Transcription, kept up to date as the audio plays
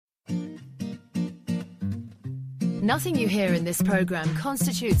Nothing you hear in this program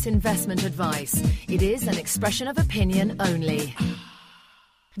constitutes investment advice. It is an expression of opinion only.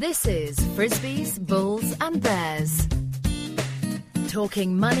 This is Frisbees, Bulls and Bears.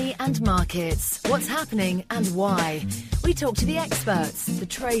 Talking money and markets, what's happening and why. We talk to the experts, the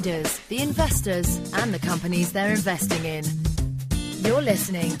traders, the investors and the companies they're investing in. You're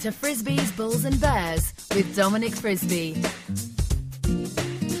listening to Frisbees, Bulls and Bears with Dominic Frisby.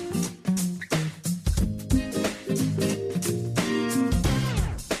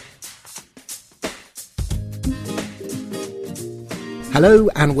 Hello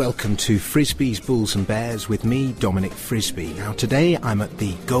and welcome to Frisbees, Bulls and Bears with me, Dominic Frisby. Now today I'm at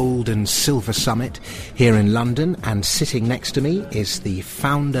the Gold and Silver Summit here in London, and sitting next to me is the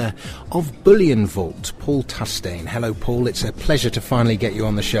founder of Bullion Vault, Paul Tustane. Hello Paul, it's a pleasure to finally get you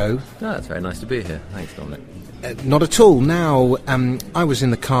on the show. Oh, it's very nice to be here. Thanks, Dominic. Not at all. Now, I was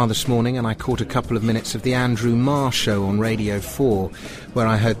in the car this morning and I caught a couple of minutes of the Andrew Marr show on Radio 4 where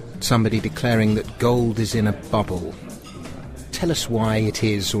I heard somebody declaring that gold is in a bubble. Tell us why it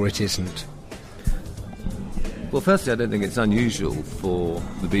is or it isn't. Well, firstly, I don't think it's unusual for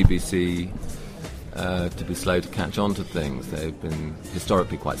the BBC to be slow to catch on to things. They've been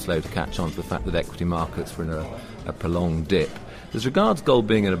historically quite slow to catch on to the fact that equity markets were in a prolonged dip. As regards gold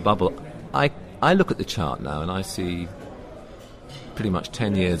being in a bubble, I look at the chart now and I see pretty much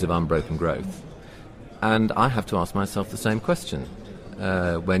 10 years of unbroken growth. And I have to ask myself the same question.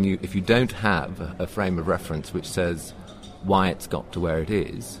 If you don't have a frame of reference which says why it's got to where it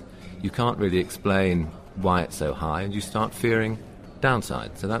is, you can't really explain why it's so high, and you start fearing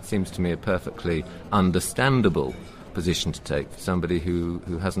downside. So that seems to me a perfectly understandable position to take for somebody who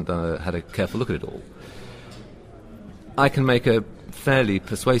hasn't had a careful look at it all. I can make a fairly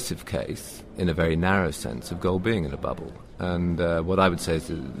persuasive case, in a very narrow sense, of gold being in a bubble. And what I would say is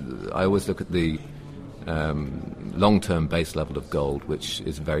I always look at the long-term base level of gold, which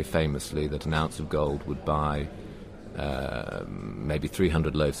is very famously that an ounce of gold would buy maybe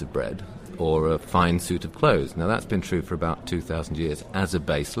 300 loaves of bread or a fine suit of clothes. Now that's been true for about 2,000 years as a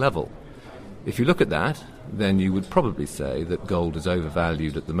base level. If you look at that, then you would probably say that gold is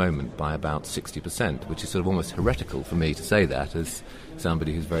overvalued at the moment by about 60%, which is sort of almost heretical for me to say that as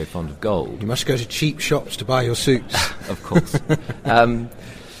somebody who's very fond of gold. You must go to cheap shops to buy your suits. Of course.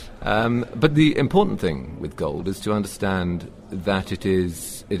 But the important thing with gold is to understand that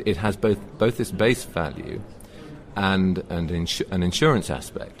it has both this base value and an insurance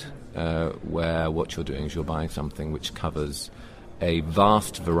aspect, where what you're doing is you're buying something which covers a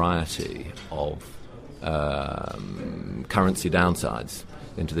vast variety of currency downsides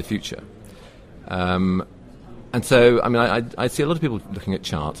into the future. And so, I mean, I see a lot of people looking at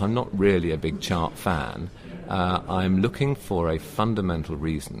charts. I'm not really a big chart fan. I'm looking for a fundamental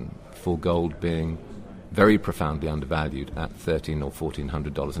reason for gold being very profoundly undervalued at $1,300 or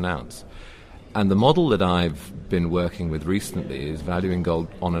 $1,400 an ounce. And the model that I've been working with recently is valuing gold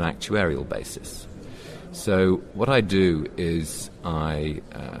on an actuarial basis. So what I do is I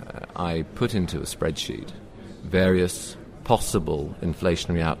put into a spreadsheet various possible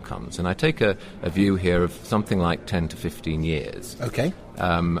inflationary outcomes, and I take a view here of something like 10 to 15 years. Okay.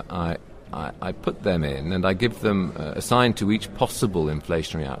 I put them in, and I give them, assign to each possible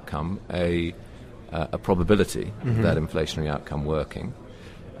inflationary outcome a probability of that inflationary outcome working.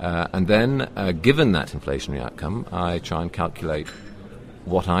 And then, given that inflationary outcome, I try and calculate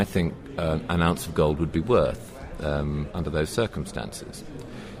what I think an ounce of gold would be worth under those circumstances.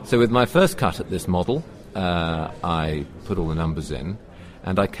 So with my first cut at this model, I put all the numbers in,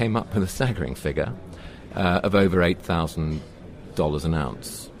 and I came up with a staggering figure of over $8,000 an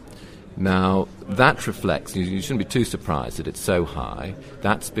ounce. Now, that reflects, you shouldn't be too surprised that it's so high.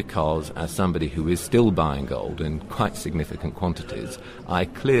 That's because, as somebody who is still buying gold in quite significant quantities, I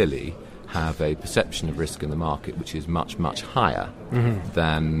clearly have a perception of risk in the market which is much, much higher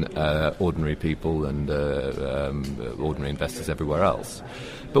than ordinary people and ordinary investors everywhere else.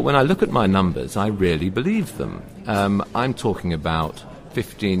 But when I look at my numbers, I really believe them. I'm talking about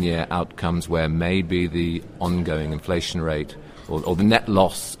 15-year outcomes where maybe the ongoing inflation rate or the net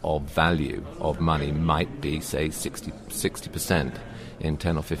loss of value of money might be, say, 60% in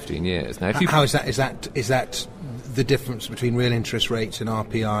 10 or 15 years. Now, if how is that? Is that the difference between real interest rates and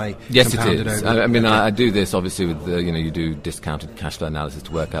RPI? Yes, it is. Over? I mean, okay. I do this obviously with you do discounted cash flow analysis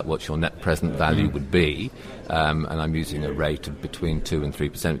to work out what your net present value would be, and I'm using a rate of between 2 and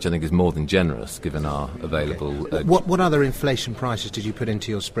 3%, which I think is more than generous given our available. What other inflation prices did you put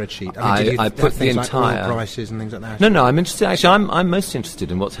into your spreadsheet? I put the entire like oil prices and things like that. No, I'm interested. Actually, I'm most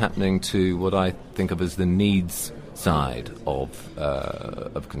interested in what's happening to what I think of as the needs side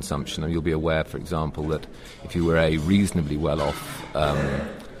of consumption. And you'll be aware, for example, that if you were a reasonably well-off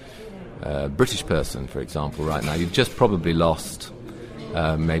British person, for example, right now, you've just probably lost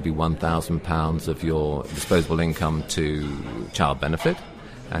maybe £1,000 of your disposable income to child benefit,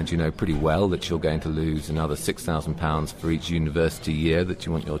 and you know pretty well that you're going to lose another £6,000 for each university year that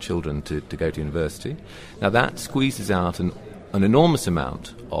you want your children to go to university. Now that squeezes out an enormous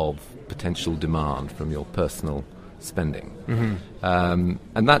amount of potential demand from your personal spending. Mm-hmm.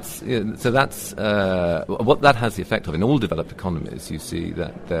 And that's what that has the effect of. In all developed economies, you see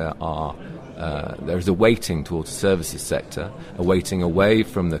that there is a weighting towards the services sector, a weighting away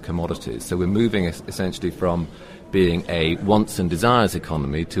from the commodities. So we're moving essentially from being a wants and desires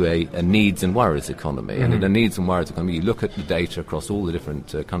economy to a needs and worries economy. Mm-hmm. And in a needs and worries economy, you look at the data across all the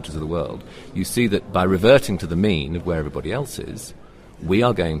different countries of the world, you see that by reverting to the mean of where everybody else is, we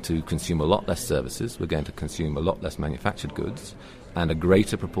are going to consume a lot less services, we're going to consume a lot less manufactured goods, and a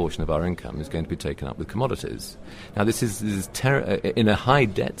greater proportion of our income is going to be taken up with commodities. Now, this is in a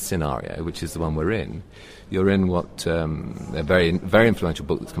high-debt scenario, which is the one we're in. You're in what a very, very influential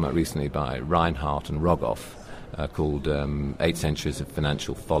book that's come out recently by Reinhardt and Rogoff, called 8 Centuries of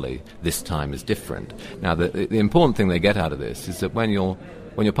Financial Folly, This Time is Different. Now, the important thing they get out of this is that when your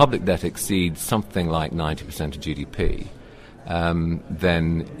public debt exceeds something like 90% of GDP,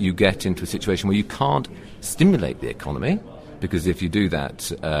 then you get into a situation where you can't stimulate the economy, because if you do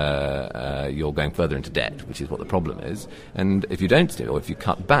that, you're going further into debt, which is what the problem is. And if you don't stimulate, or if you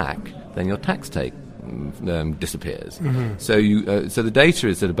cut back, then your tax take disappears. Mm-hmm. So the data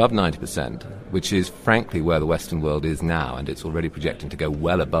is at above 90%, which is frankly where the Western world is now, and it's already projecting to go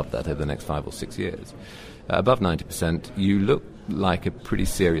well above that over the next 5 or 6 years. Above 90%, you look like a pretty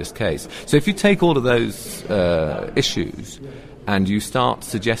serious case. So if you take all of those issues and you start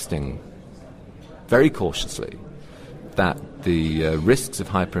suggesting very cautiously that the risks of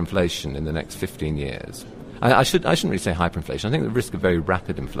hyperinflation in the next 15 years, I shouldn't really say hyperinflation. I think the risk of very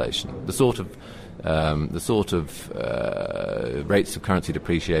rapid inflation, the sort of rates of currency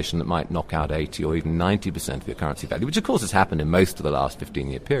depreciation that might knock out 80 or even 90% of your currency value, which of course has happened in most of the last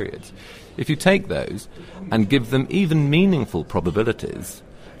 15-year periods. If you take those and give them even meaningful probabilities,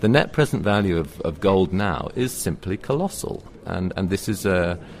 the net present value of gold now is simply colossal. And this is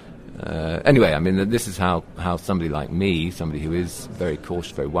anyway, I mean, this is how somebody like me, somebody who is very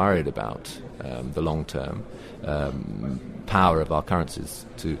cautious, very worried about the long-term power of our currencies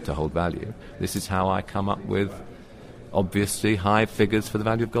to hold value, this is how I come up with obviously high figures for the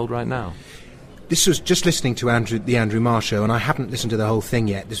value of gold right now. This was just listening to the Andrew Marr Show, and I haven't listened to the whole thing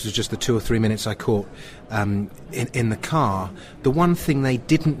yet. This was just the 2 or 3 minutes I caught in the car. The one thing they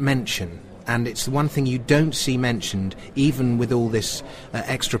didn't mention, and it's the one thing you don't see mentioned, even with all this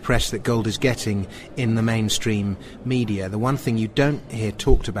extra press that gold is getting in the mainstream media, the one thing you don't hear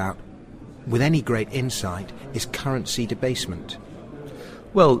talked about with any great insight is currency debasement.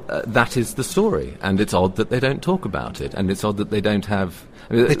 Well, that is the story, and it's odd that they don't talk about it, and it's odd that they don't have...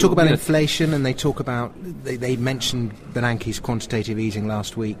 They talk about inflation, and they talk about... They mentioned Bernanke's quantitative easing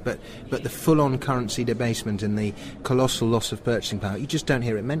last week, but the full-on currency debasement and the colossal loss of purchasing power, you just don't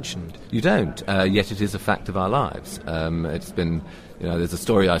hear it mentioned. You don't, yet it is a fact of our lives. It's been... there's a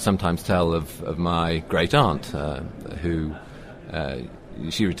story I sometimes tell of my great-aunt, who...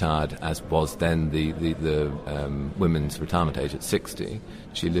 she retired, as was then the women's retirement age at 60.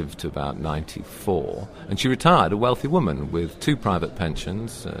 She lived to about 94, and she retired a wealthy woman with 2 private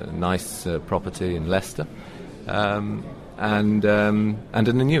pensions, nice property in Leicester, and an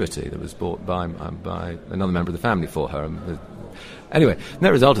annuity that was bought by another member of the family for her. Anyway, the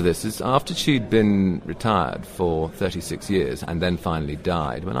net result of this is after she'd been retired for 36 years and then finally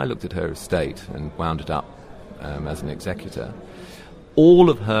died, when I looked at her estate and wound it up as an executor, all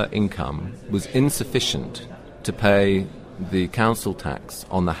of her income was insufficient to pay the council tax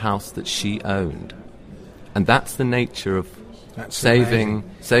on the house that she owned. And that's the nature of saving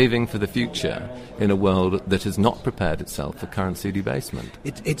for the future in a world that has not prepared itself for currency debasement.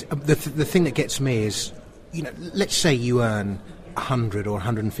 The thing that gets me is, let's say you earn 100 or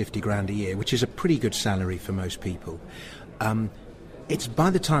 150 grand a year, which is a pretty good salary for most people. It's by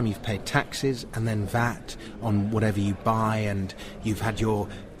the time you've paid taxes and then VAT on whatever you buy, and you've had your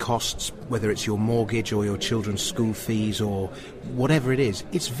costs, whether it's your mortgage or your children's school fees or whatever it is,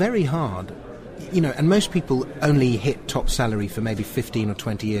 it's very hard. And most people only hit top salary for maybe 15 or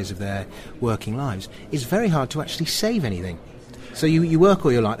 20 years of their working lives. It's very hard to actually save anything. So you work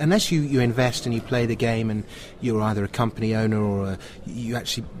all your life, unless you invest and you play the game and you're either a company owner or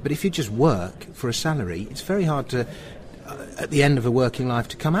but if you just work for a salary, it's very hard to at the end of a working life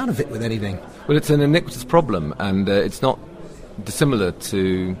to come out of it with anything. Well, it's an iniquitous problem, and it's not dissimilar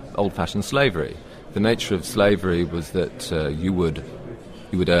to old-fashioned slavery. The nature of slavery was that you would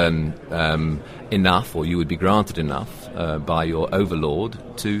earn enough, or you would be granted enough by your overlord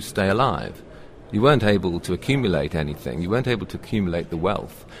to stay alive. You weren't able to accumulate anything. You weren't able to accumulate the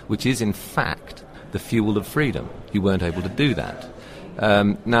wealth, which is in fact the fuel of freedom. You weren't able to do that.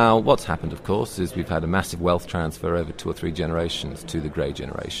 Now, what's happened, of course, is we've had a massive wealth transfer over 2 or 3 generations to the grey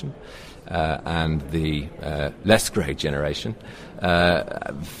generation, and the less grey generation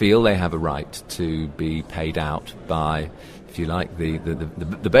feel they have a right to be paid out by, if you like,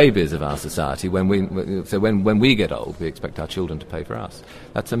 the babies of our society. When we get old, we expect our children to pay for us.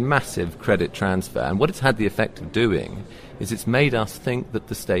 That's a massive credit transfer, and what it's had the effect of doing is it's made us think that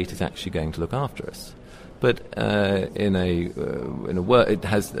the state is actually going to look after us. But in a word, it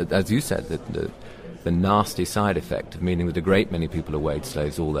has, as you said, the nasty side effect of meaning that a great many people are wage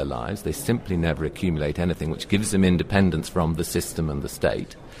slaves all their lives. They simply never accumulate anything which gives them independence from the system and the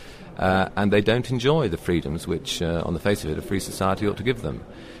state. And they don't enjoy the freedoms which, on the face of it, a free society ought to give them.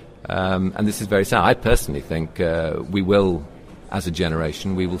 And this is very sad. I personally think we will, as a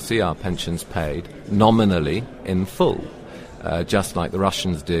generation, we will see our pensions paid nominally in full. Just like the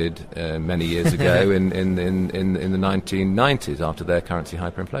Russians did many years ago in the 1990s after their currency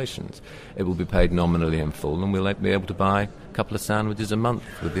hyperinflations. It will be paid nominally in full, and we'll be able to buy a couple of sandwiches a month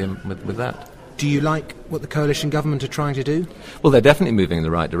with that. Do you like what the coalition government are trying to do? Well, they're definitely moving in the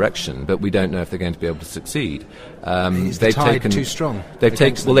right direction, but we don't know if they're going to be able to succeed. Is the tide too strong? They've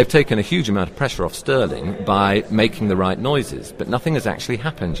taken a huge amount of pressure off sterling by making the right noises, but nothing has actually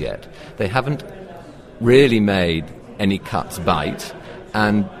happened yet. They haven't really made any cuts bite,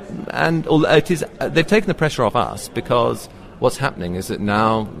 and they've taken the pressure off us, because what's happening is that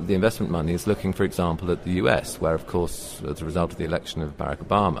now the investment money is looking, for example, at the US, where, of course, as a result of the election of Barack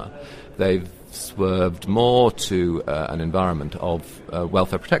Obama, they've swerved more to an environment of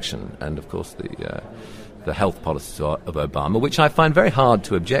welfare protection, and, of course, the health policies of Obama, which I find very hard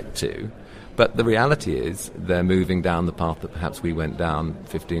to object to. But the reality is they're moving down the path that perhaps we went down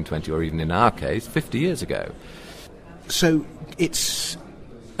 15, 20, or even in our case, 50 years ago. So it's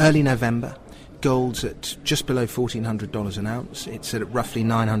early November. Gold's at just below $1,400 an ounce. It's at roughly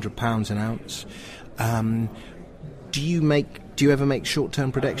 £900 an ounce. Do you ever make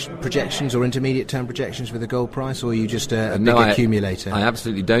short-term projections or intermediate-term projections with the gold price, or are you just a big accumulator? I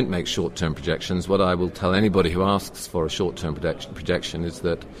absolutely don't make short-term projections. What I will tell anybody who asks for a short-term projection is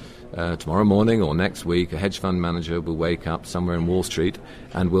that tomorrow morning or next week, a hedge fund manager will wake up somewhere in Wall Street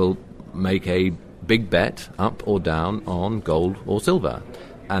and will make a big bet up or down on gold or silver,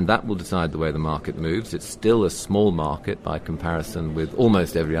 and that will decide the way the market moves. It's still a small market by comparison with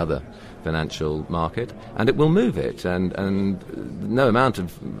almost every other financial market, and it will move it, and no amount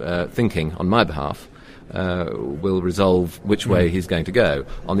of thinking on my behalf will resolve which way he's going to go.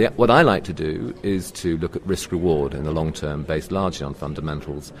 What I like to do is to look at risk-reward in the long term, based largely on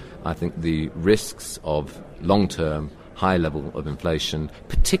fundamentals. I think the risks of long-term high level of inflation,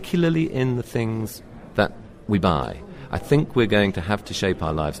 particularly in the things that we buy. I think we're going to have to shape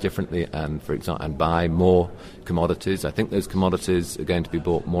our lives differently and, for example, and buy more commodities. I think those commodities are going to be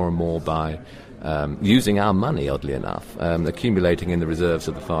bought more and more by using our money, oddly enough, accumulating in the reserves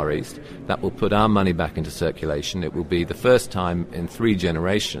of the Far East. That will put our money back into circulation. It will be the first time in 3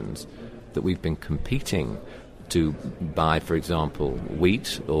 generations that we've been competing to buy, for example,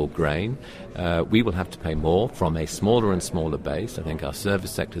 wheat or grain. We will have to pay more from a smaller and smaller base. I think our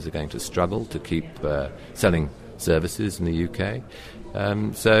service sectors are going to struggle to keep selling services in the UK.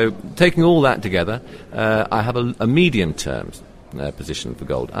 So taking all that together, I have a medium-term position for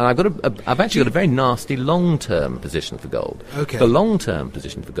gold. And I've actually got a very nasty long-term position for gold. Okay. The long-term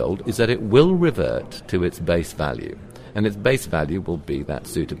position for gold is that it will revert to its base value. And its base value will be that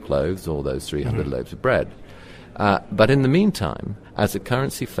suit of clothes or those 300 loaves of bread. But in the meantime, as the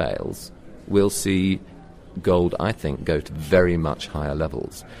currency fails, we'll see gold, I think, go to very much higher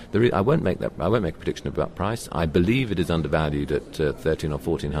levels. I won't make a prediction about price. I believe it is undervalued at $1,300 or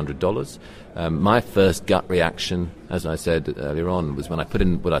 $1,400. My first gut reaction, as I said earlier on, was when I put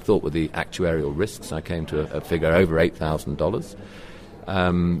in what I thought were the actuarial risks. I came to a figure over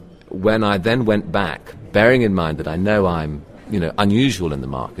 $8,000. When I then went back, bearing in mind that I know I'm unusual in the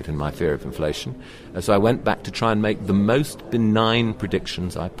market in my fear of inflation. So I went back to try and make the most benign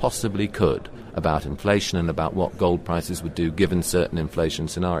predictions I possibly could about inflation and about what gold prices would do given certain inflation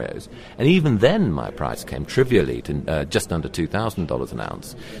scenarios. And even then my price came trivially to just under $2,000 an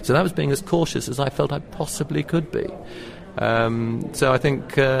ounce. So that was being as cautious as I felt I possibly could be. So I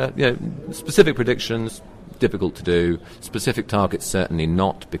think specific predictions, difficult to do. Specific targets, certainly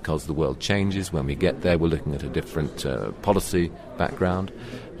not, because the world changes. When we get there, we're looking at a different policy background.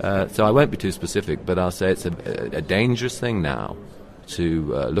 So I won't be too specific, but I'll say it's a dangerous thing now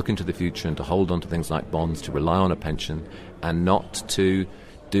to look into the future and to hold on to things like bonds, to rely on a pension, and not to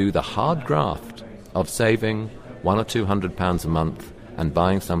do the hard graft of saving £100 or £200 a month and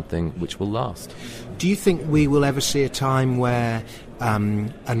buying something which will last. Do you think we will ever see a time where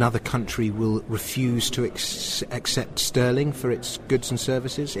another country will refuse to accept sterling for its goods and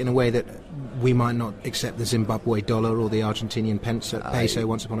services in a way that we might not accept the Zimbabwe dollar or the Argentinian peso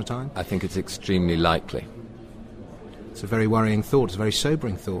once upon a time? I think it's extremely likely. It's a very worrying thought. It's a very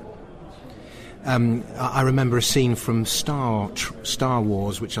sobering thought. I remember a scene from Star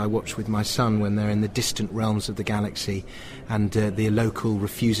Wars, which I watched with my son when they're in the distant realms of the galaxy, and the local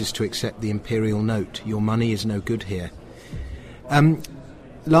refuses to accept the imperial note. Your money is no good here.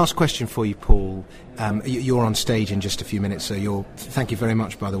 Last question for you, Paul. You're on stage in just a few minutes, so thank you very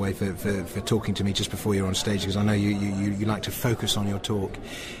much, by the way, for talking to me just before you're on stage, because I know you like to focus on your talk.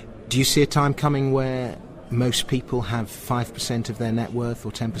 Do you see a time coming where most people have 5% of their net worth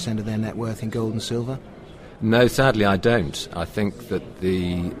or 10% of their net worth in gold and silver? No, sadly I don't. I think that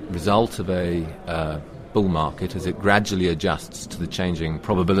the result of a bull market, as it gradually adjusts to the changing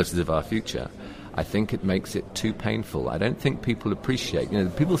probabilities of our future, I think it makes it too painful. I don't think people appreciate.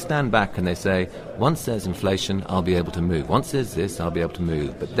 People stand back and they say, once there's inflation, I'll be able to move. Once there's this, I'll be able to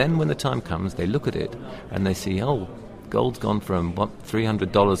move. But then when the time comes, they look at it and they see, gold's gone from,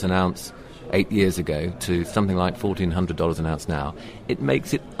 $300 an ounce 8 years ago to something like $1,400 an ounce now. It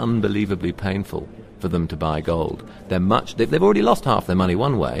makes it unbelievably painful for them to buy gold. They've already lost half their money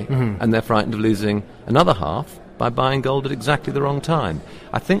one way, and they're frightened of losing another half by buying gold at exactly the wrong time.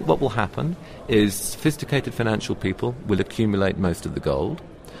 I think what will happen is sophisticated financial people will accumulate most of the gold.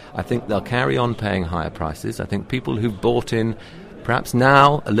 I think they'll carry on paying higher prices. I think people who've bought in, perhaps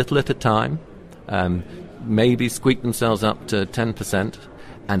now, a little at a time, maybe squeak themselves up to 10%,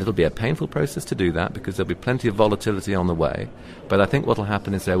 and it'll be a painful process to do that because there'll be plenty of volatility on the way. But I think what will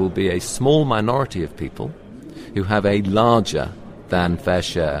happen is there will be a small minority of people who have a larger than fair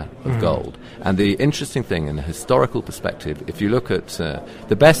share of gold. And the interesting thing in a historical perspective, if you look at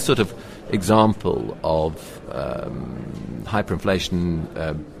the best sort of example of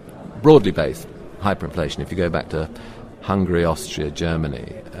hyperinflation, broadly based hyperinflation, if you go back to Hungary, Austria,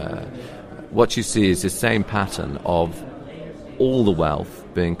 Germany, what you see is the same pattern of all the wealth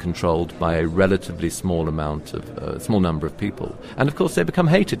being controlled by a relatively small number of people. And of course they become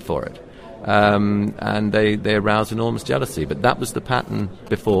hated for it. And they arouse enormous jealousy. But that was the pattern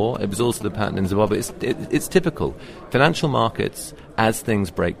before. It was also the pattern in Zimbabwe. It's typical. Financial markets, as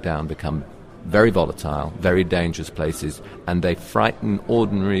things break down, become very volatile, very dangerous places, and they frighten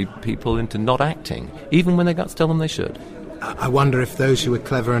ordinary people into not acting, even when their guts tell them they should. I wonder if those who are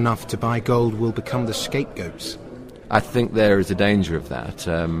clever enough to buy gold will become the scapegoats. I think there is a danger of that.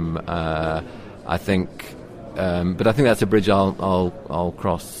 I think that's a bridge I'll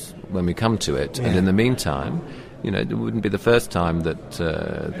cross when we come to it. Yeah. And in the meantime, it wouldn't be the first time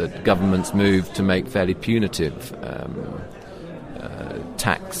that governments move to make fairly punitive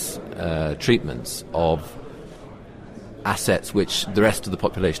tax treatments of assets which the rest of the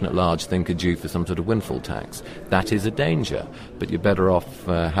population at large think are due for some sort of windfall tax. That is a danger, but you're better off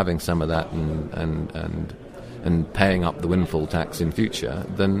having some of that and paying up the windfall tax in future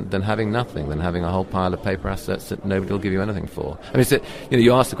than having nothing, than having a whole pile of paper assets that nobody will give you anything for. I mean,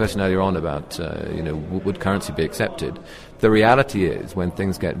 you asked the question earlier on about, would currency be accepted? The reality is, when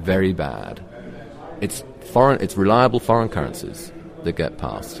things get very bad, it's reliable foreign currencies that get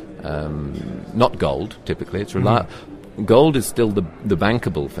passed. Not gold, typically. It's Gold is still the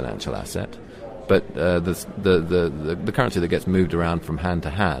bankable financial asset, but the currency that gets moved around from hand to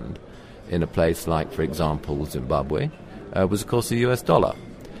hand in a place like, for example, Zimbabwe, was, of course, the US dollar,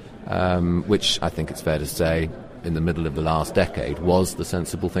 which I think it's fair to say, in the middle of the last decade, was the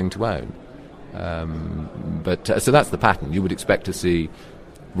sensible thing to own. So that's the pattern. You would expect to see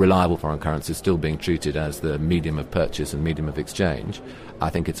reliable foreign currencies still being treated as the medium of purchase and medium of exchange. I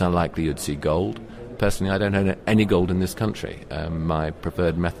think it's unlikely you'd see gold. Personally, I don't own any gold in this country. My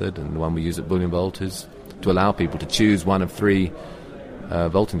preferred method, and the one we use at Bullion Vault, is to allow people to choose one of three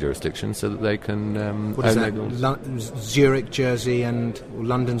vaulting jurisdictions so that they can own their gold. Zurich, Jersey, and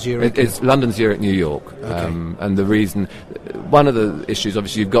London, Zurich? It's London, Zurich, New York. Okay. And the reason... One of the issues,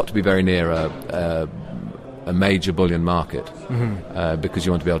 obviously, you've got to be very near a major bullion market because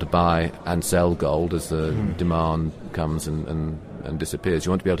you want to be able to buy and sell gold as the demand comes and disappears.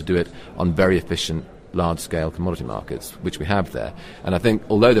 You want to be able to do it on very efficient large-scale commodity markets, which we have there. And I think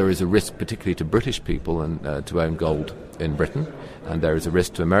although there is a risk particularly to British people and to own gold in Britain, and there is a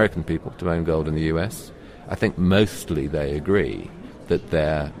risk to American people to own gold in the US, I think mostly they agree that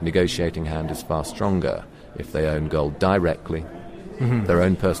their negotiating hand is far stronger if they own gold directly, their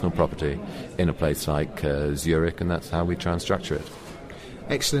own personal property, in a place like Zurich, and that's how we try and structure it.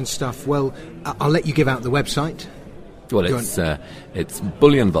 Excellent stuff. Well, I'll let you give out the website. Well, it's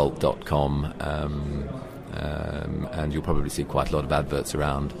bullionvault.com, and you'll probably see quite a lot of adverts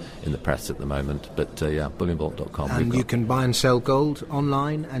around in the press at the moment. But bullionvault.com. And you can buy and sell gold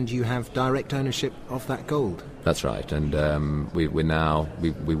online, and you have direct ownership of that gold. That's right. And we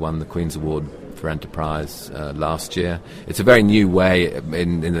won the Queen's Award for Enterprise last year. It's a very new way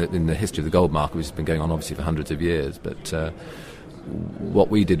in the history of the gold market, which has been going on obviously for hundreds of years. But what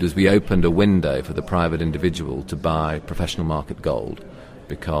we did was we opened a window for the private individual to buy professional market gold,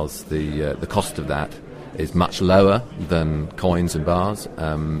 because the cost of that is much lower than coins and bars,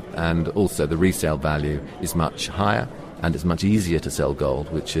 and also the resale value is much higher, and it's much easier to sell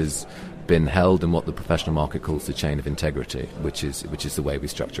gold, which has been held in what the professional market calls the chain of integrity, which is the way we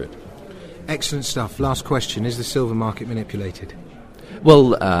structure it. Excellent stuff. Last question: is the silver market manipulated?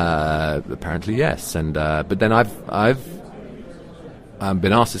 Well, apparently yes, and but then I've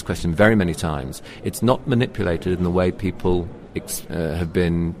been asked this question very many times. It's not manipulated in the way people have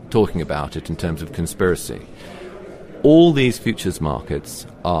been talking about it in terms of conspiracy. All these futures markets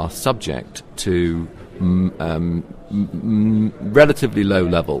are subject to relatively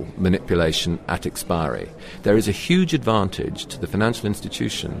low-level manipulation at expiry. There is a huge advantage to the financial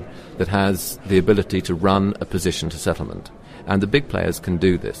institution that has the ability to run a position to settlement. And the big players can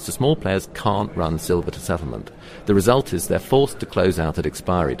do this. The small players can't run silver to settlement. The result is they're forced to close out at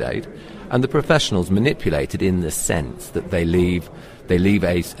expiry date, and the professionals manipulate it in the sense that they leave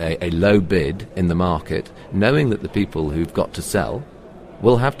a low bid in the market, knowing that the people who've got to sell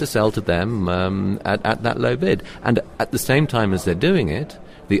will have to sell to them at that low bid. And at the same time as they're doing it,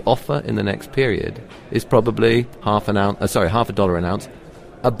 the offer in the next period is probably half a dollar an ounce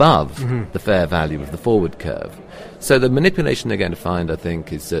above the fair value of the forward curve. So the manipulation they're going to find, I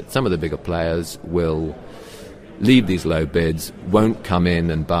think, is that some of the bigger players will leave these low bids, won't come in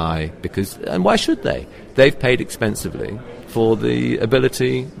and buy, and why should they? They've paid expensively for the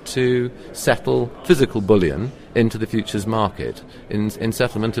ability to settle physical bullion into the futures market in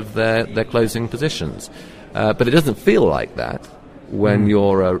settlement of their closing positions. But it doesn't feel like that when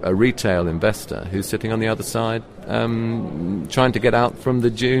you're a retail investor who's sitting on the other side trying to get out from the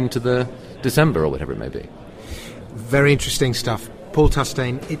June to the December or whatever it may be. Very interesting stuff. Paul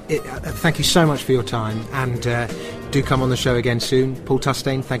Tustein, thank you so much for your time, and do come on the show again soon. Paul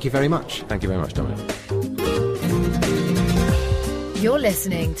Tustein, thank you very much. Thank you very much, Dominic. You're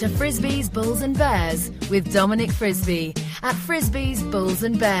listening to Frisbee's Bulls and Bears with Dominic Frisbee at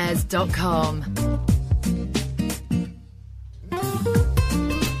frisbeesbullsandbears.com.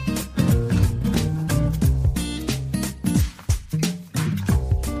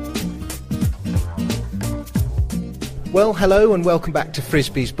 Well, hello and welcome back to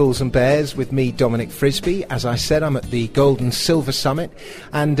Frisbee's Bulls and Bears with me, Dominic Frisbee. As I said, I'm at the Gold and Silver Summit,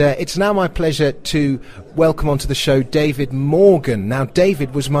 and it's now my pleasure to welcome onto the show David Morgan. Now,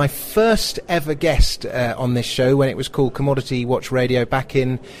 David was my first ever guest on this show when it was called Commodity Watch Radio back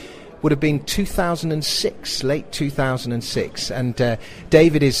in, would have been 2006, late 2006. And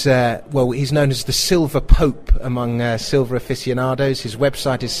David is, he's known as the Silver Pope among silver aficionados. His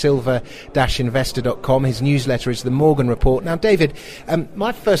website is silver-investor.com. His newsletter is the Morgan Report. Now, David,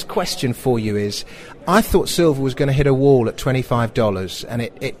 my first question for you is, I thought silver was going to hit a wall at $25, and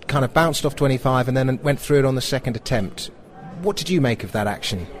it kind of bounced off 25 and then went through it on the second attempt. What did you make of that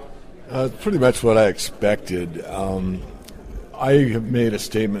action? Pretty much what I expected. I have made a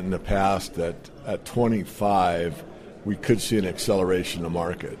statement in the past that at 25 we could see an acceleration in the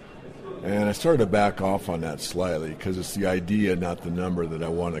market. And I started to back off on that slightly because it's the idea, not the number, that I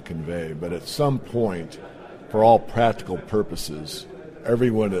want to convey. But at some point, for all practical purposes,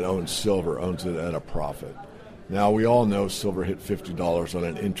 everyone that owns silver owns it at a profit. Now, we all know silver hit $50 on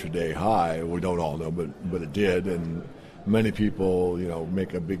an intraday high. We don't all know, but it did. And many people,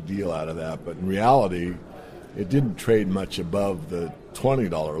 make a big deal out of that. But in reality, it didn't trade much above the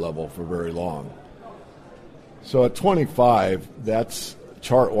 $20 level for very long. So at 25, that's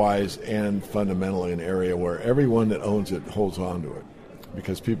chart-wise and fundamentally an area where everyone that owns it holds on to it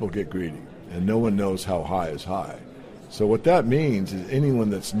because people get greedy, and no one knows how high is high. So what that means is anyone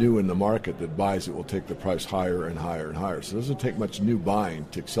that's new in the market that buys it will take the price higher and higher and higher. So it doesn't take much new buying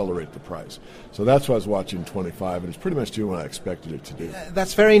to accelerate the price. So that's why I was watching 25, and it's pretty much doing what I expected it to do.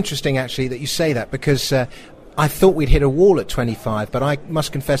 That's very interesting, actually, that you say that, because I thought we'd hit a wall at 25, but I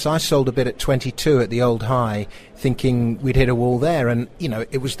must confess I sold a bit at 22 at the old high, thinking we'd hit a wall there, and,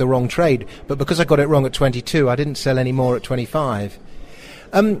 it was the wrong trade. But because I got it wrong at 22, I didn't sell any more at 25.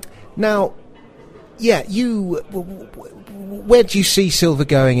 Now, yeah, where do you see silver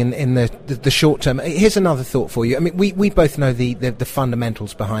going in the short term? Here's another thought for you. I mean, we both know the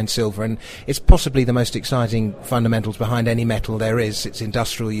fundamentals behind silver, and it's possibly the most exciting fundamentals behind any metal there is. Its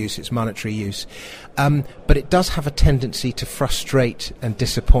industrial use, its monetary use. But it does have a tendency to frustrate and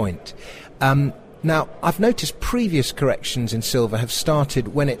disappoint. Now, I've noticed previous corrections in silver have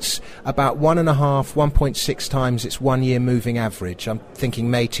started when it's about 1.6 times its 1 year moving average. I'm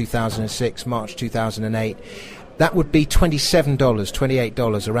thinking May 2006, March 2008. That would be $27,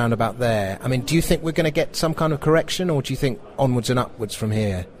 $28, around about there. I mean, do you think we're going to get some kind of correction, or do you think onwards and upwards from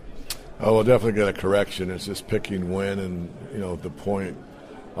here? Oh, we'll definitely get a correction. It's just picking when and, the point.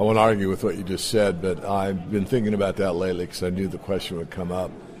 I won't argue with what you just said, but I've been thinking about that lately because I knew the question would come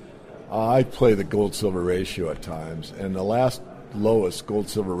up. I play the gold-silver ratio at times, and the last lowest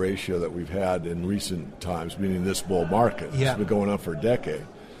gold-silver ratio that we've had in recent times, meaning this bull market, it's been going on for a decade,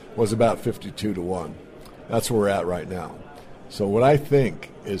 was about 52 to 1. That's where we're at right now. So what I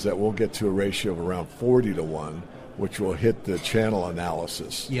think is that we'll get to a ratio of around 40 to 1, which will hit the channel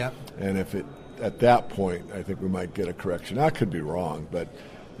analysis. Yeah. And at that point, I think we might get a correction. I could be wrong, but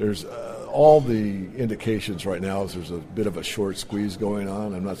there's all the indications right now is there's a bit of a short squeeze going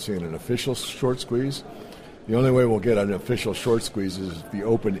on. I'm not seeing an official short squeeze. The only way we'll get an official short squeeze is the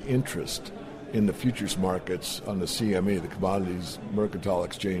open interest in the futures markets on the CME, the Commodities Mercantile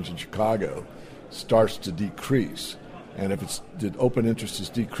Exchange in Chicago, starts to decrease. And if the open interest is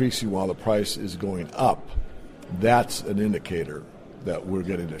decreasing while the price is going up, that's an indicator that we're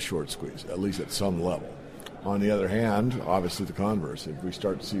getting a short squeeze, at least at some level. On the other hand, obviously the converse. If we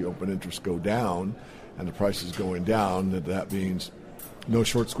start to see open interest go down and the price is going down, that means no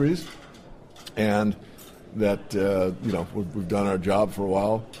short squeeze, and that we've done our job for a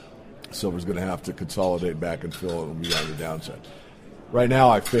while. Silver's going to have to consolidate back and fill, and we'll be on the downside. Right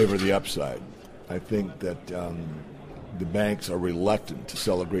now, I favor the upside. I think that the banks are reluctant to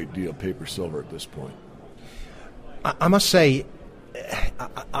sell a great deal of paper silver at this point. I must say,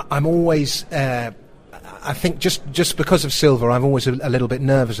 I'm always... I think just because of silver, I'm always a little bit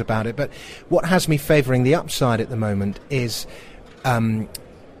nervous about it. But what has me favouring the upside at the moment is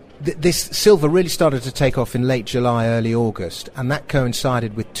this silver really started to take off in late July, early August, and that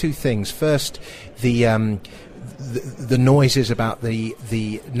coincided with two things. First, the noises about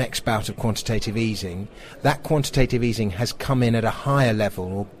the next bout of quantitative easing. That quantitative easing has come in at a higher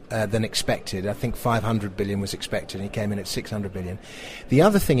level than expected. I think 500 billion was expected, and it came in at 600 billion. The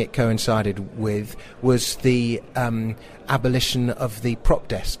other thing it coincided with was the abolition of the prop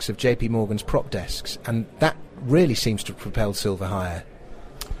desks, of JP Morgan's prop desks, and that really seems to propel silver higher.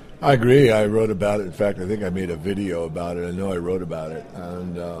 I agree. I wrote about it. In fact, I think I made a video about it. I know I wrote about it.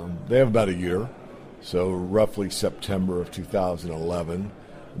 And they have about a year, so roughly September of 2011.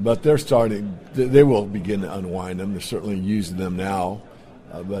 But they will begin to unwind them. They're certainly using them now.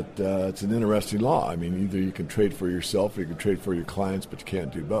 But it's an interesting law. I mean, either you can trade for yourself or you can trade for your clients, but you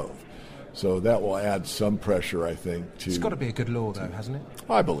can't do both. So that will add some pressure, I think, to... It's got to be a good law, though, hasn't it?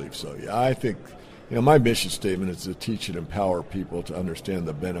 I believe so, yeah. I think, my mission statement is to teach and empower people to understand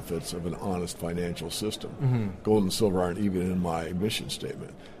the benefits of an honest financial system. Mm-hmm. Gold and silver aren't even in my mission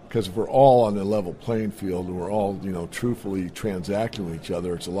statement. Because if we're all on a level playing field and we're all, truthfully transacting with each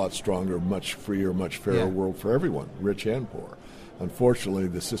other, it's a lot stronger, much freer, much fairer world for everyone, rich and poor. Unfortunately,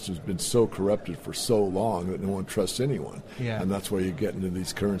 the system's been so corrupted for so long that no one trusts anyone. Yeah. And that's why you get into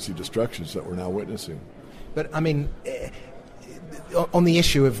these currency destructions that we're now witnessing. But, I mean, on the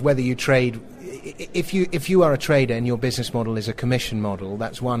issue of whether you trade, if you are a trader and your business model is a commission model,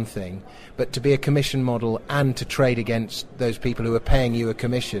 that's one thing. But to be a commission model and to trade against those people who are paying you a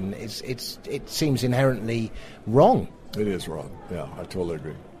commission, it seems inherently wrong. It is wrong. Yeah, I totally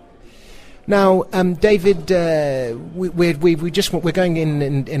agree. Now, David, we're going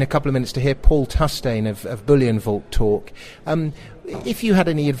in a couple of minutes to hear Paul Tustane of Bullion Vault talk. If you had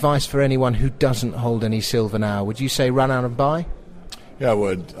any advice for anyone who doesn't hold any silver now, would you say run out and buy? Yeah, I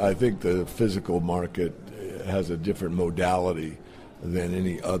would. I think the physical market has a different modality than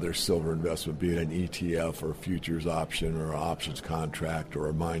any other silver investment, be it an ETF or a futures option or an options contract or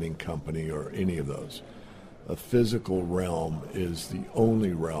a mining company or any of those. A physical realm is the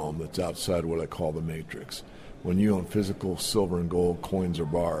only realm that's outside what I call the matrix. when you own physical silver and gold coins or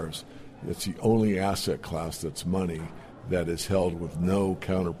bars, it's the only asset class that's money that is held with no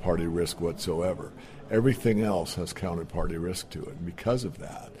counterparty risk whatsoever. Everything else has counterparty risk to it. And because of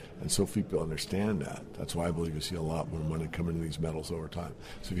that, and so few people understand that, that's why I believe you see a lot more money come into these metals over time.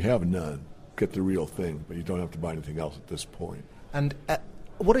 So if you have none, get the real thing, but you don't have to buy anything else at this point. And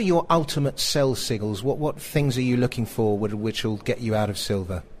what are your ultimate sell signals? What things are you looking for which will get you out of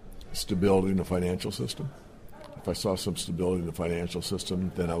silver? Stability in the financial system. If I saw some stability in the financial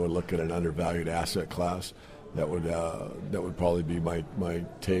system, then I would look at an undervalued asset class. That would probably be my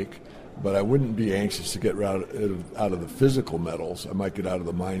take. But I wouldn't be anxious to get out of the physical metals. I might get out of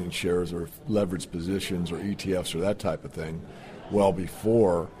the mining shares or leveraged positions or ETFs or that type of thing well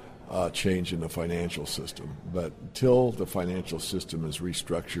before change in the financial system. But until the financial system is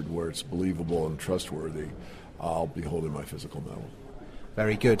restructured where it's believable and trustworthy, I'll be holding my physical metal.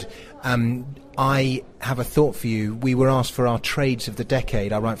 Very good. I have a thought for you. We were asked for our trades of the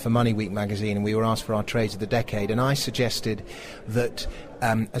decade. I write for Money Week magazine, and we were asked for our trades of the decade. And I suggested that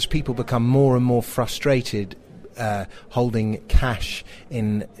as people become more and more frustrated holding cash,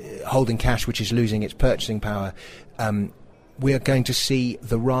 which is losing its purchasing power, we are going to see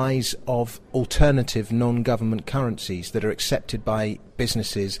the rise of alternative non-government currencies that are accepted by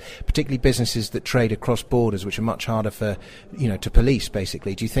businesses, particularly businesses that trade across borders, which are much harder for, to police,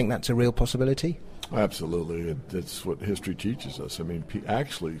 basically. Do you think that's a real possibility? Absolutely. That's what history teaches us. I mean,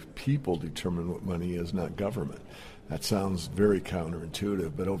 actually, people determine what money is, not government. That sounds very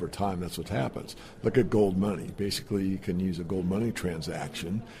counterintuitive, but over time, that's what happens. Look at gold money. Basically, you can use a gold money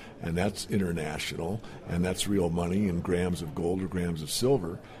transaction, and that's international, and that's real money in grams of gold or grams of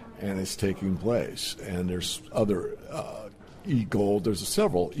silver, and it's taking place. And there's other e-gold. There's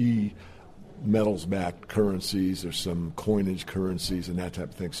several metals-backed currencies. There's some coinage currencies and that type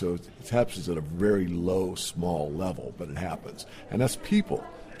of thing. So it happens at a very low, small level, but it happens. And that's people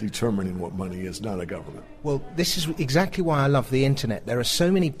determining what money is, not a government. Well, this is exactly why I love the internet. There are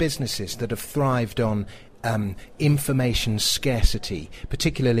so many businesses that have thrived on information scarcity,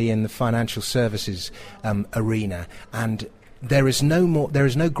 particularly in the financial services arena, and there is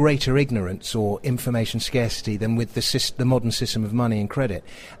no greater ignorance or information scarcity than with the modern system of money and credit.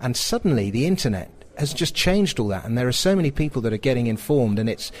 And suddenly the internet has just changed all that, and there are so many people that are getting informed, and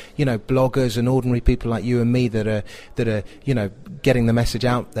it's bloggers and ordinary people like you and me that are getting the message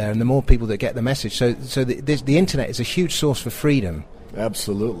out there, and the more people that get the message, so the internet is a huge source for freedom.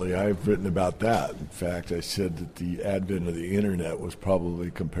 Absolutely. I've written about that. In fact, I said that the advent of the internet was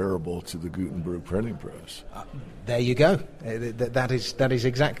probably comparable to the Gutenberg printing press. There you go. That is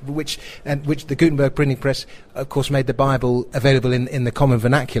exactly which the Gutenberg printing press, of course, made the Bible available in the common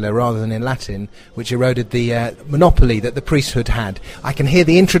vernacular rather than in Latin, which eroded the monopoly that the priesthood had. I can hear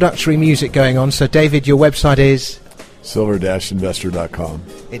the introductory music going on. So, David, your website is silver-investor.com.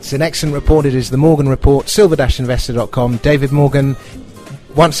 It's an excellent report. It is the Morgan Report, silver-investor.com. David Morgan,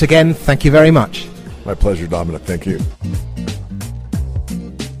 once again, thank you very much. My pleasure, Dominic. Thank you.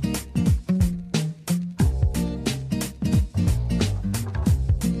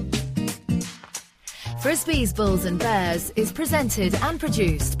 Frisbee's Bulls and Bears is presented and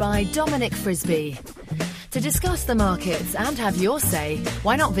produced by Dominic Frisbee. To discuss the markets and have your say,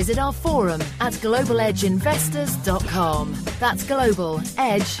 why not visit our forum at globaledgeinvestors.com. That's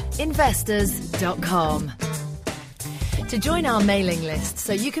globaledgeinvestors.com. To join our mailing list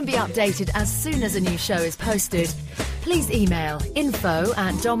so you can be updated as soon as a new show is posted, please email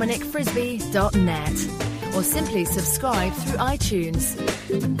info@dominicfrisbee.net or simply subscribe through iTunes.